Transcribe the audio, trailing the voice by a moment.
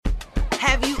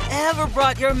Have you ever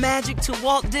brought your magic to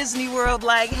Walt Disney World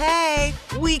like, hey,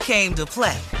 we came to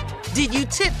play? Did you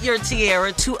tip your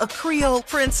tiara to a Creole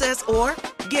princess or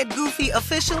get goofy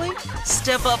officially?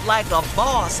 Step up like a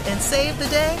boss and save the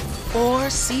day? Or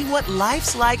see what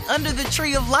life's like under the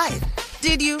tree of life?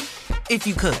 Did you? If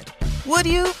you could. Would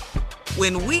you?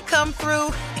 When we come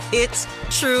through, it's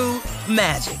true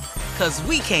magic. 'Cause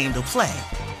we came to play.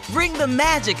 Bring the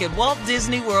magic at Walt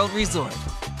Disney World Resort.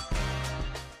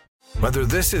 Whether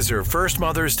this is her first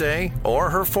Mother's Day or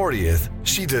her 40th,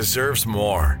 she deserves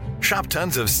more. Shop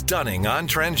tons of stunning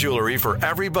on-trend jewelry for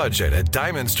every budget at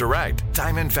Diamonds Direct.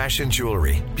 Diamond fashion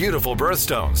jewelry, beautiful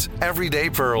birthstones,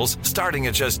 everyday pearls starting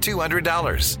at just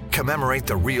 $200. Commemorate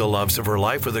the real loves of her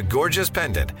life with a gorgeous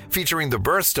pendant featuring the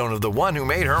birthstone of the one who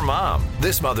made her mom.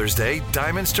 This Mother's Day,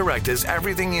 Diamonds Direct is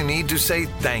everything you need to say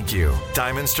thank you.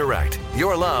 Diamonds Direct,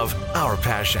 your love, our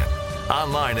passion.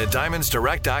 Online at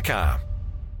diamondsdirect.com.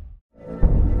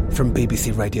 From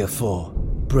BBC Radio 4,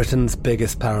 Britain's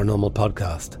biggest paranormal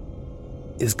podcast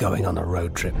is going on a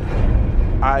road trip.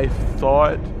 I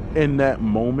thought in that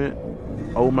moment,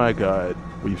 oh my God,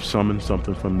 we've summoned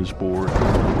something from this board.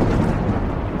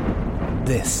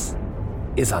 This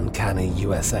is Uncanny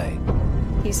USA.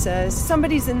 He says,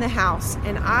 somebody's in the house,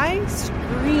 and I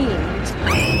screamed.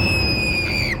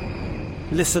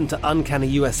 Listen to Uncanny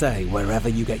USA wherever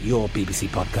you get your BBC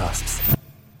podcasts,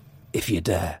 if you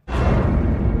dare.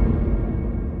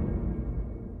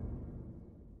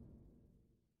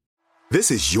 This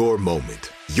is your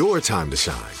moment, your time to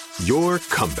shine, your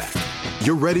comeback.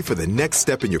 You're ready for the next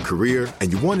step in your career,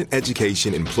 and you want an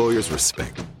education employers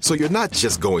respect. So you're not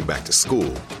just going back to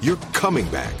school, you're coming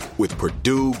back with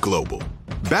Purdue Global.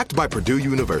 Backed by Purdue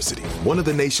University, one of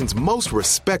the nation's most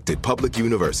respected public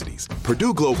universities,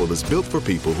 Purdue Global is built for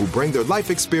people who bring their life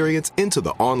experience into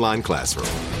the online classroom.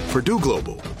 Purdue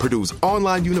Global, Purdue's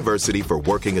online university for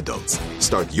working adults.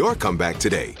 Start your comeback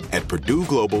today at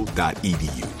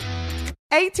purdueglobal.edu.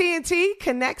 AT&T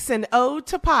connects an ode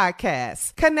to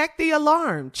podcasts. Connect the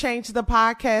alarm. Change the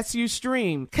podcast you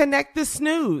stream. Connect the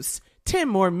snooze. 10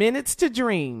 more minutes to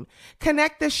dream.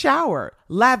 Connect the shower.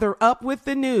 Lather up with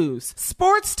the news.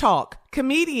 Sports talk,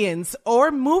 comedians,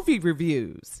 or movie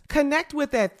reviews. Connect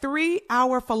with that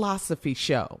 3-hour philosophy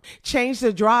show. Change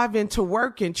the drive into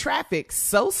work in traffic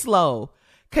so slow.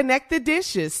 Connect the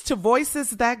dishes to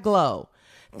voices that glow.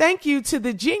 Thank you to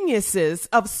the geniuses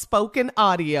of spoken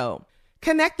audio.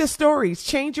 Connect the stories,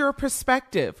 change your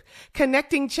perspective.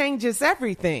 Connecting changes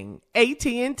everything.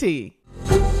 AT&T.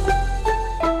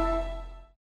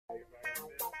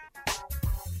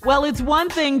 Well, it's one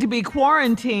thing to be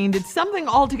quarantined. It's something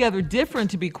altogether different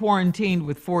to be quarantined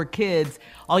with 4 kids.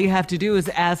 All you have to do is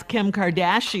ask Kim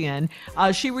Kardashian.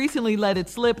 She recently let it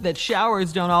slip that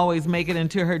showers don't always make it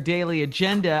into her daily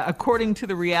agenda. According to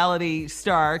the reality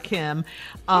star, Kim,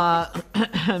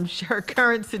 her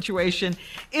current situation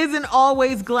isn't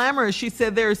always glamorous. She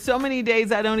said, there are so many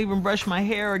days I don't even brush my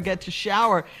hair or get to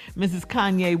shower, Mrs.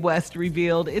 Kanye West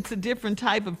revealed. It's a different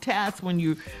type of task when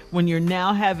you're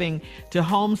now having to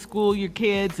homeschool your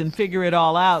kids and figure it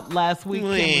all out. Last week,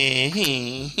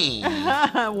 Kim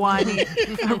was whiny.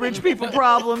 Rich people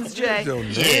problems, Jay.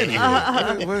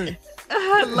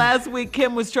 Last week,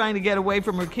 Kim was trying to get away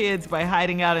from her kids by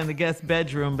hiding out in the guest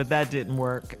bedroom, but that didn't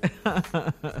work.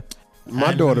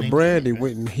 My daughter Brandy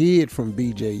went and hid from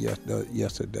BJ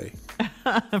yesterday.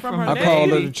 From her I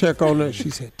called her to check on her. She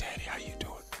said, "Daddy, how you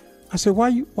doing?" I said, "Why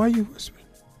you whispering?"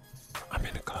 "I'm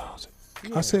in the closet."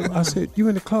 Yeah. I said, "You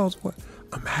in the closet? What?"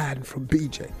 "I'm hiding from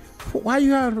BJ." "Why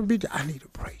you hiding from BJ?" "I need a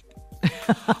break."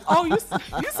 Oh, you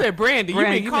said Brandy. You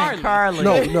mean Carly.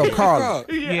 No,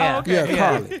 Carly. Yeah,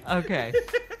 Carly. Okay.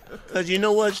 Because you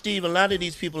know what, Steve? A lot of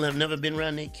these people have never been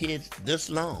around their kids this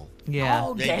long.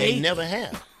 Yeah. They never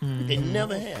have. Mm-hmm. They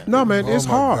never have. No, man, it's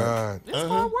hard. It's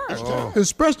hard work.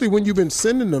 Especially when you've been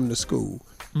sending them to school.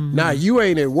 Mm-hmm. Now, you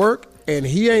ain't at work and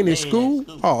he ain't at school.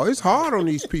 Oh, it's hard on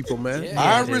these people, man. Yeah,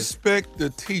 I respect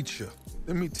the teacher.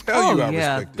 Let me tell you, I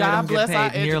respect God bless our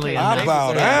educators. I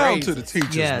bow down to the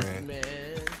teachers, man.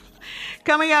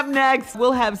 Coming up next,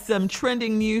 we'll have some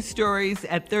trending news stories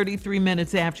at 33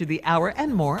 minutes after the hour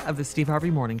and more of the Steve Harvey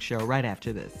Morning Show right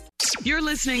after this. You're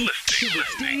listening to the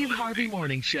Steve Harvey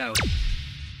Morning Show.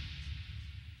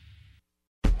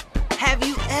 Have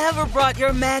you ever brought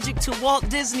your magic to Walt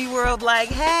Disney World like,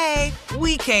 hey,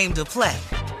 we came to play?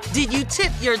 Did you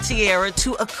tip your tiara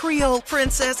to a Creole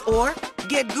princess or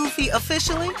get goofy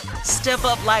officially? Step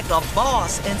up like a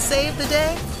boss and save the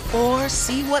day? Or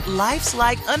see what life's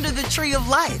like under the tree of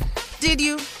life? Did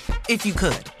you? If you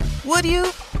could. Would you?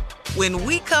 When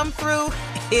we come through,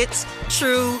 it's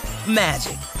true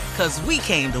magic. 'Cause we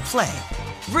came to play.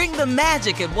 Bring the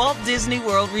magic at Walt Disney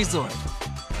World Resort.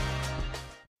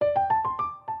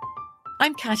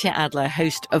 I'm Katya Adler,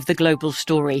 host of The Global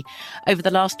Story. Over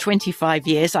the last 25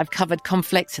 years, I've covered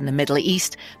conflicts in the Middle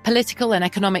East, political and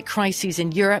economic crises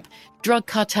in Europe, drug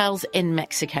cartels in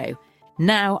Mexico.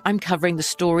 Now I'm covering the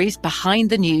stories behind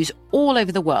the news all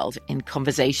over the world in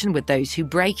conversation with those who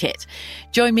break it.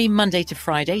 Join me Monday to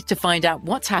Friday to find out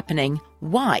what's happening,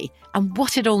 why, and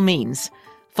what it all means.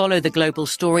 Follow The Global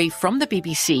Story from the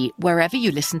BBC wherever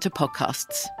you listen to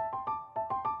podcasts.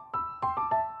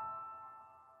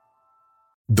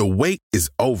 The wait is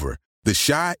over. The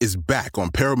Chi is back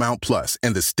on Paramount Plus,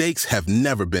 and the stakes have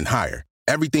never been higher.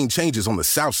 Everything changes on the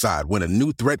South Side when a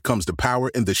new threat comes to power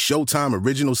in the Showtime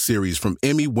original series from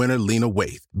Emmy winner Lena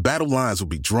Waithe. Battle lines will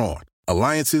be drawn,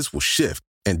 alliances will shift,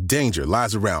 and danger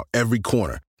lies around every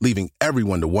corner, leaving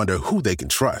everyone to wonder who they can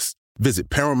trust. Visit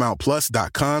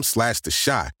ParamountPlus.com/The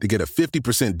Chi to get a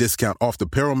 50% discount off the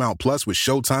Paramount Plus with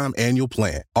Showtime annual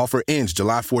plan. Offer ends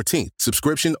July 14th.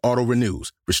 Subscription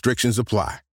auto-renews. Restrictions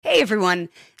apply. Hey, everyone.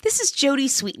 This is Jodie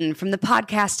Sweetin from the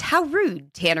podcast How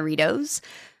Rude, Tanneritos.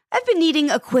 I've been needing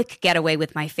a quick getaway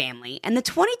with my family, and the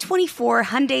 2024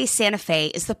 Hyundai Santa Fe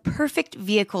is the perfect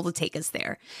vehicle to take us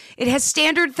there. It has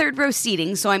standard third-row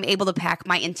seating, so I'm able to pack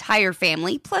my entire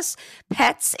family, plus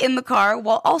pets, in the car,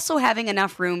 while also having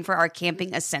enough room for our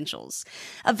camping essentials.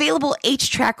 Available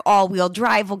H-Track all-wheel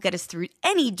drive will get us through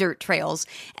any dirt trails,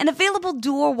 and available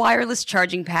dual wireless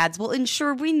charging pads will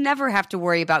ensure we never have to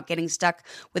worry about getting stuck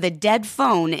with a dead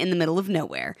phone in the middle of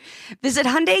nowhere. Visit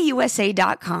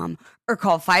HyundaiUSA.com or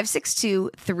call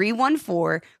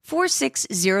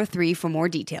 562-314-4603 for more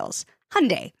details.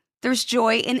 Hyundai, there's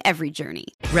joy in every journey.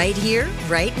 Right here,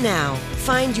 right now.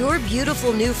 Find your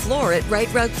beautiful new floor at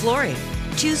Right Rug Flooring.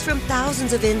 Choose from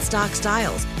thousands of in-stock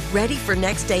styles, ready for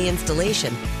next day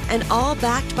installation, and all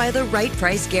backed by the right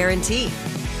price guarantee.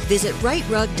 Visit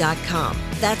rightrug.com.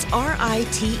 That's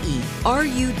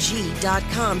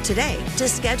RITERUG.com today to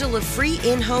schedule a free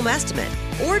in-home estimate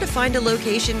or to find a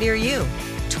location near you.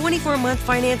 24-month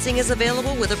financing is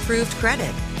available with approved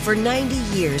credit. For 90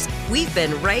 years, we've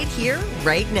been right here,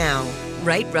 right now.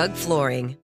 Right Rug Flooring.